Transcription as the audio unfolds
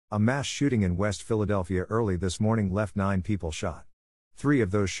A mass shooting in West Philadelphia early this morning left 9 people shot. 3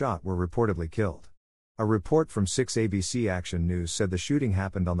 of those shot were reportedly killed. A report from 6 ABC Action News said the shooting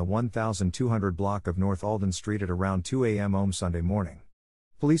happened on the 1200 block of North Alden Street at around 2 a.m. on Sunday morning.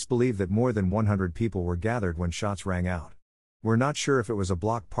 Police believe that more than 100 people were gathered when shots rang out. We're not sure if it was a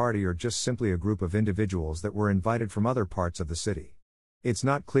block party or just simply a group of individuals that were invited from other parts of the city. It's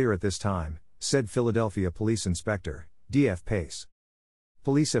not clear at this time, said Philadelphia Police Inspector D.F. Pace.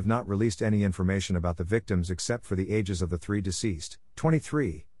 Police have not released any information about the victims except for the ages of the 3 deceased,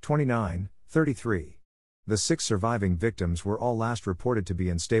 23, 29, 33. The 6 surviving victims were all last reported to be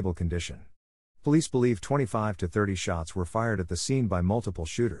in stable condition. Police believe 25 to 30 shots were fired at the scene by multiple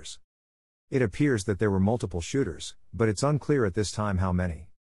shooters. It appears that there were multiple shooters, but it's unclear at this time how many.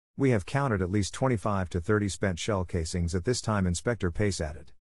 We have counted at least 25 to 30 spent shell casings at this time, Inspector Pace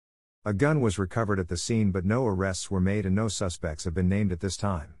added. A gun was recovered at the scene, but no arrests were made and no suspects have been named at this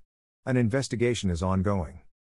time. An investigation is ongoing.